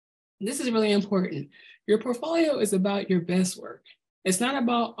This is really important. Your portfolio is about your best work. It's not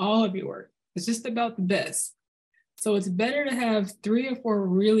about all of your work. It's just about the best. So it's better to have 3 or 4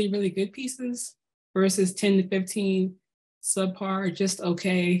 really, really good pieces versus 10 to 15 subpar, just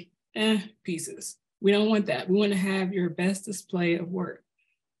okay, pieces. We don't want that. We want to have your best display of work.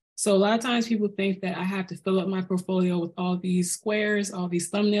 So a lot of times people think that I have to fill up my portfolio with all these squares, all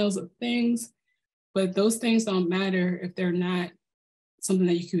these thumbnails of things, but those things don't matter if they're not something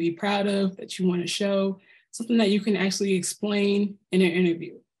that you can be proud of, that you want to show, something that you can actually explain in an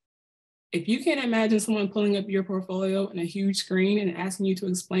interview. If you can't imagine someone pulling up your portfolio on a huge screen and asking you to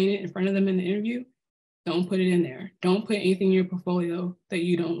explain it in front of them in the interview, don't put it in there. Don't put anything in your portfolio that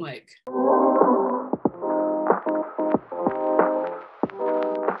you don't like.